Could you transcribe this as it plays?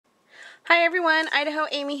Hi everyone, Idaho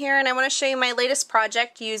Amy here, and I want to show you my latest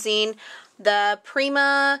project using the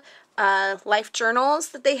Prima life journals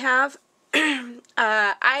that they have.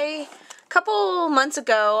 A couple months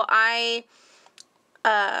ago, I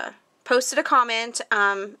posted a comment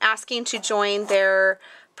asking to join their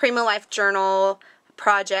Prima life journal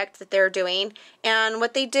project that they're doing, and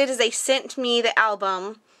what they did is they sent me the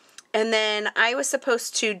album, and then I was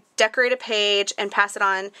supposed to decorate a page and pass it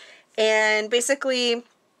on, and basically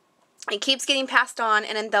it keeps getting passed on,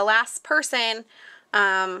 and then the last person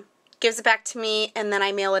gives it back to me, and then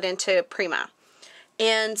I mail it into Prima.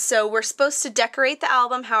 And so we're supposed to decorate the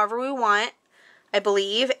album however we want, I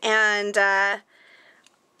believe, and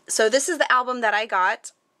so this is the album that I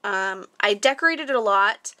got. I decorated it a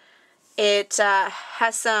lot. It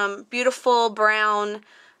has some beautiful brown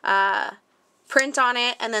print on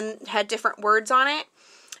it, and then had different words on it.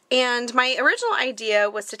 And my original idea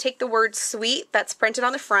was to take the word sweet that's printed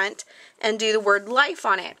on the front and do the word life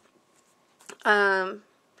on it.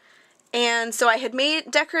 And so I had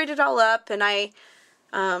decorated it all up, and I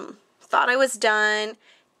thought I was done,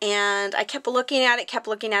 and I kept looking at it,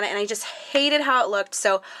 and I just hated how it looked.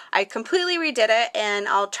 So I completely redid it, and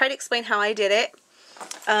I'll try to explain how I did it.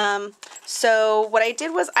 So what I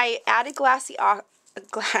did was I added glossy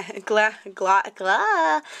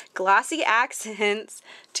accents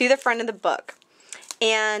to the front of the book,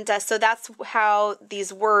 and so that's how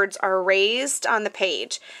these words are raised on the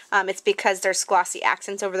page. It's because there's glossy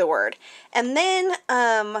accents over the word. And then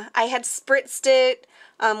I had spritzed it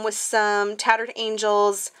with some Tattered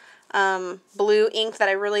Angels blue ink that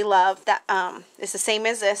I really love. That is the same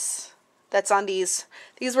as this that's on these.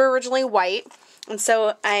 These were originally white, and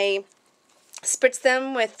so I spritzed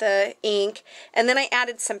them with the ink, and then I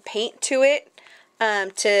added some paint to it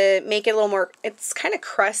to make it a little more, it's kind of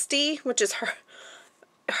crusty, which is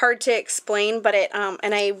hard to explain, but it,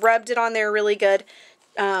 and I rubbed it on there really good.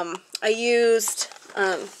 I used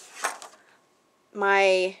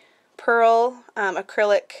my Pearl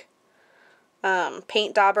acrylic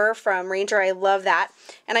paint dauber from Ranger. I love that,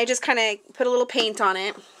 and I just kind of put a little paint on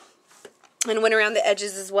it and went around the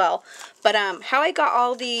edges as well. But how I got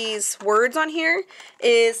all these words on here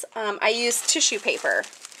is I used tissue paper.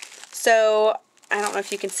 So I don't know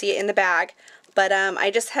if you can see it in the bag, but I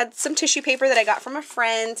just had some tissue paper that I got from a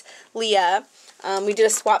friend, Leah. We did a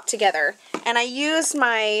swap together, and I used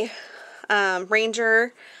my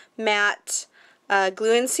Ranger matte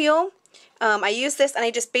glue and seal. I used this, and I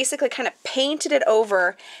just basically kind of painted it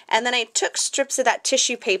over, and then I took strips of that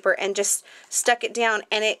tissue paper and just stuck it down,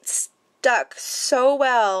 and it stuck so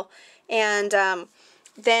well. And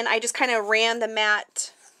then I just kind of ran the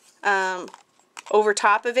mat over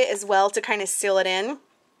top of it as well to kind of seal it in.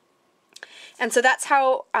 And so that's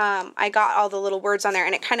how I got all the little words on there,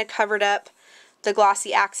 and it kind of covered up the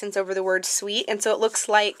glossy accents over the word sweet, and so it looks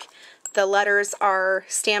like the letters are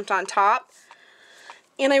stamped on top.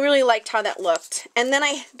 And I really liked how that looked. And then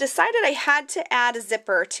I decided I had to add a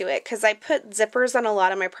zipper to it, because I put zippers on a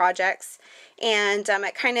lot of my projects, and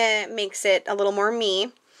it kind of makes it a little more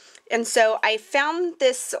me. And so I found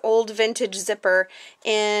this old vintage zipper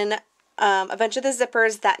in a bunch of the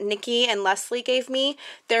zippers that Nikki and Leslie gave me.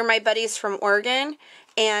 They're my buddies from Oregon.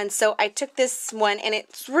 And so I took this one, and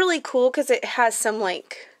it's really cool because it has some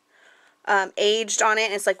like aged on it,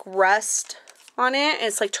 and it's like rust on it, and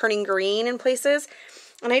it's like turning green in places.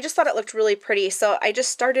 And I just thought it looked really pretty, so I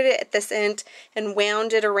just started it at this end and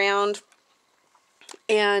wound it around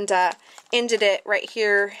and ended it right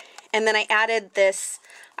here. And then I added this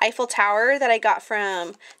Eiffel Tower that I got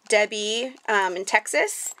from Debbie in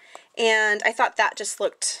Texas, and I thought that just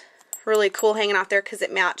looked really cool hanging out there because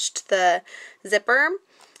it matched the zipper.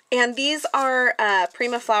 And these are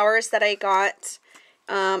Prima flowers that I got,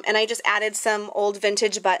 and I just added some old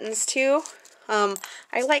vintage buttons too.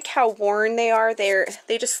 I like how worn they are.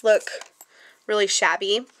 They just look really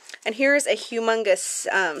shabby. And here's a humongous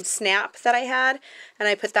snap that I had, and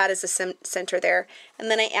I put that as a center there. And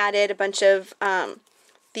then I added a bunch of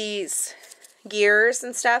these gears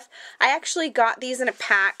and stuff. I actually got these in a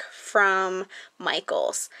pack from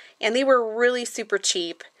Michael's, and they were really super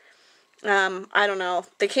cheap. I don't know,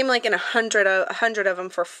 they came like in 100 of them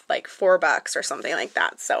for like $4 or something like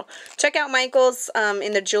that. So check out Michael's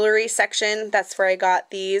in the jewelry section. That's where I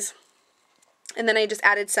got these. And then I just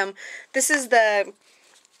added some. This is the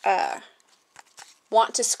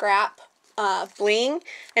Want to Scrap bling,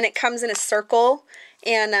 and it comes in a circle.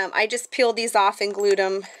 And I just peeled these off and glued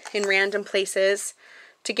them in random places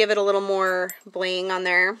to give it a little more bling on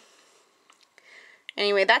there.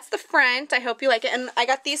 Anyway, that's the front. I hope you like it. And I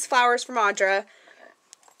got these flowers from Audra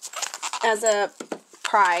as a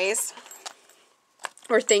prize.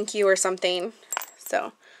 or thank you or something.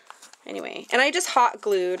 So anyway, and I just hot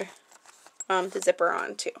glued the zipper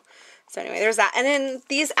on too. So anyway, there's that. And then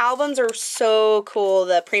these albums are so cool,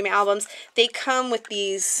 the Prima albums. They come with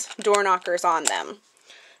these door knockers on them.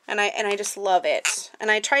 And I just love it.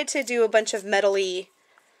 And I tried to do a bunch of metal-y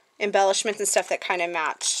embellishments and stuff that kind of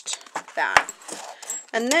matched that.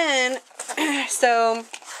 And then, so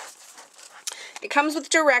it comes with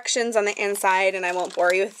directions on the inside, and I won't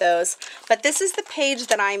bore you with those. But this is the page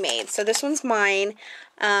that I made. So this one's mine.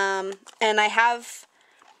 And I have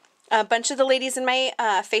a bunch of the ladies in my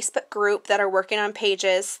Facebook group that are working on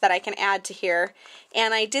pages that I can add to here.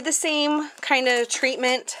 And I did the same kind of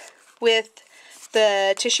treatment with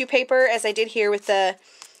the tissue paper as I did here with the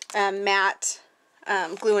matte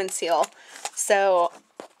glue and seal. So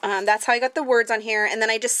that's how I got the words on here. And then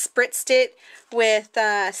I just spritzed it with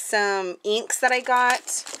some inks that I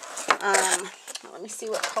got. Let me see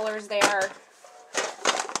what colors they are.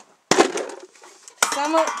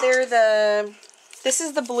 This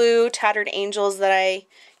is the blue Tattered Angels that I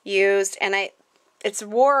used, and it's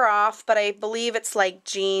wore off, but I believe it's like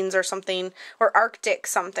jeans or something, or Arctic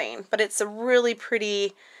something, but it's a really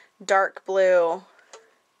pretty dark blue,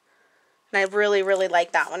 and I really, really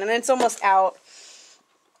like that one, and it's almost out.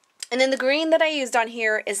 And then the green that I used on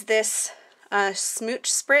here is this Smooch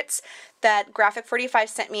Spritz that Graphic 45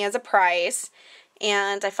 sent me as a prize,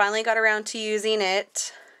 and I finally got around to using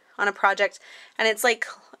it on a project, and it's like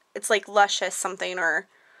Luscious something, or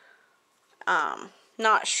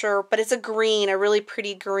not sure, but it's a green, a really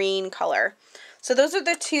pretty green color. So those are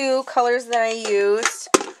the two colors that I used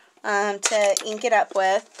to ink it up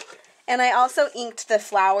with. And I also inked the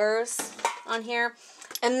flowers on here.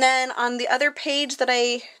 And then on the other page that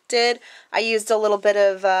I did, I used a little bit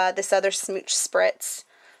of this other Smooch Spritz.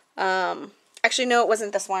 Actually, no, it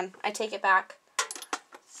wasn't this one. I take it back.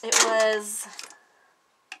 It was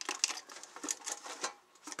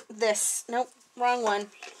this. Nope, wrong one.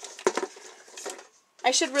 I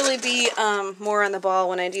should really be more on the ball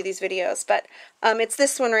when I do these videos, but it's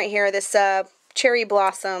this one right here, this Cherry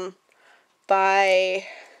Blossom by,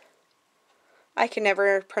 I can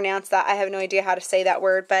never pronounce that. I have no idea how to say that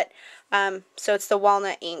word, but so it's the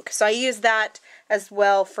walnut ink. So I use that as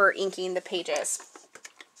well for inking the pages.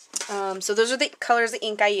 So those are the colors of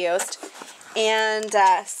ink I used. And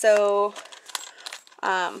I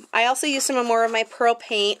also used some more of my pearl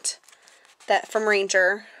paint from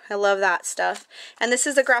Ranger. I love that stuff. And this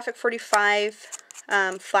is the Graphic 45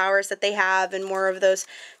 flowers that they have, and more of those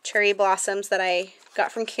cherry blossoms that I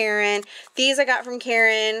got from Karen. These I got from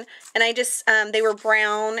Karen, and I just, they were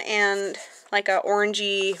brown and like a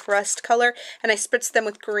orangey rust color, and I spritzed them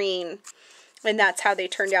with green, and that's how they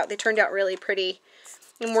turned out. They turned out really pretty.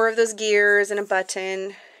 And more of those gears and a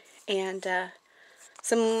button, and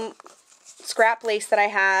some scrap lace that I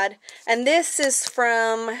had. And this is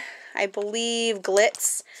from, I believe,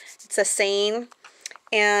 Glitz. It's a Seine.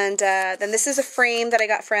 And then this is a frame that I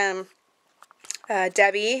got from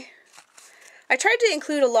Debbie. I tried to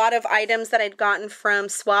include a lot of items that I'd gotten from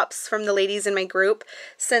swaps from the ladies in my group,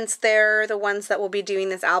 since they're the ones that will be doing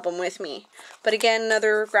this album with me. But again,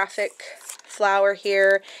 another graphic flower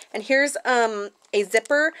here. And here's a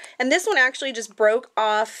zipper, and this one actually just broke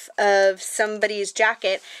off of somebody's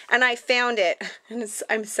jacket, and I found it, and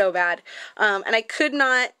I'm so bad, and I could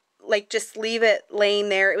not like just leave it laying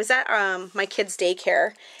there. It was at my kids'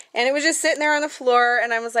 daycare, and it was just sitting there on the floor,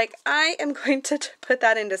 and I was like, I am going to put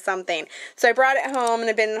that into something. So I brought it home, and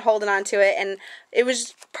I've been holding on to it, and it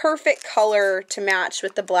was perfect color to match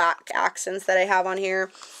with the black accents that I have on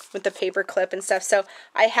here with the paper clip and stuff. So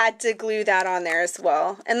I had to glue that on there as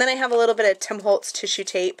well. And then I have a little bit of Tim Holtz tissue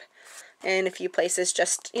tape in a few places,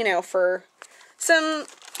 just, you know, for some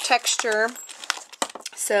texture.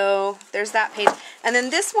 So there's that page. And then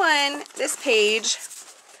this one, this page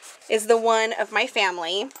is the one of my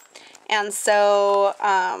family. And so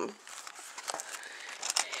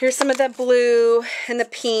here's some of the blue and the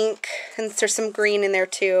pink, and there's some green in there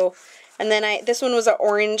too. And then this one was an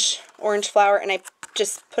orange flower, and I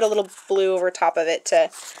just put a little blue over top of it to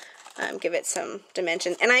give it some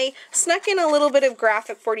dimension. And I snuck in a little bit of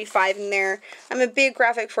Graphic 45 in there. I'm a big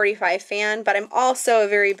Graphic 45 fan, but I'm also a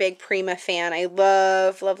very big Prima fan. I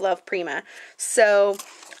love, love, love Prima. So,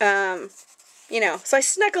 you know, so I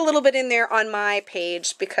snuck a little bit in there on my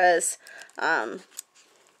page because,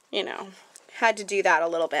 you know, had to do that a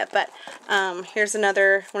little bit. But here's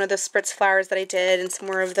another one of those spritz flowers that I did, and some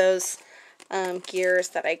more of those gears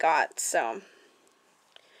that I got. So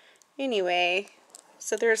anyway,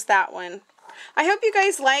 so there's that one. I hope you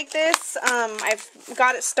guys like this. I've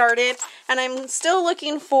got it started, and I'm still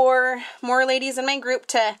looking for more ladies in my group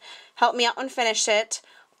to help me out and finish it.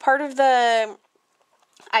 Part of the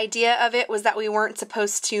idea of it was that we weren't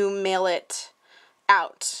supposed to mail it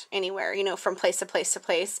out anywhere, you know, from place to place to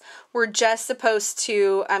place. We're just supposed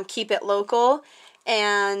to keep it local,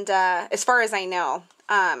 and as far as I know.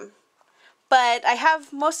 But I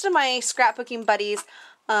have most of my scrapbooking buddies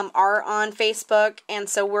are on Facebook, and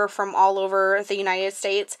so we're from all over the United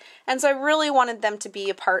States, and so I really wanted them to be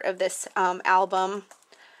a part of this album,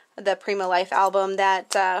 the Prima Life album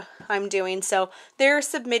that I'm doing. So they're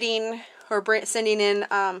submitting or sending in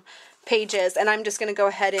pages, and I'm just going to go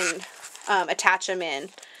ahead and attach them in.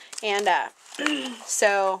 And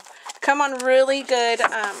so come on really good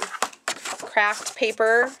craft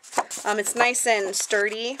paper. It's nice and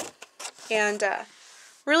sturdy, and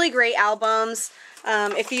really great albums.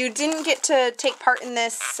 If you didn't get to take part in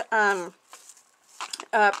this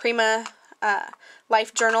Prima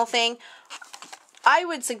Life Journal thing, I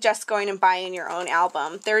would suggest going and buying your own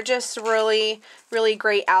album. They're just really, really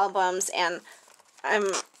great albums, and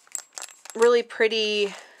really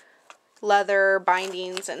pretty leather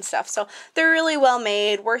bindings and stuff. So they're really well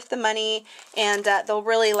made, worth the money, and they'll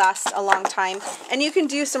really last a long time. And you can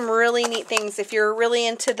do some really neat things if you're really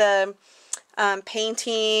into the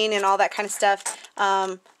painting and all that kind of stuff.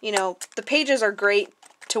 You know, the pages are great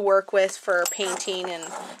to work with for painting and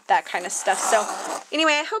that kind of stuff. So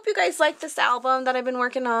anyway, I hope you guys like this album that I've been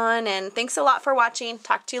working on, and thanks a lot for watching.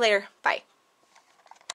 Talk to you later. Bye.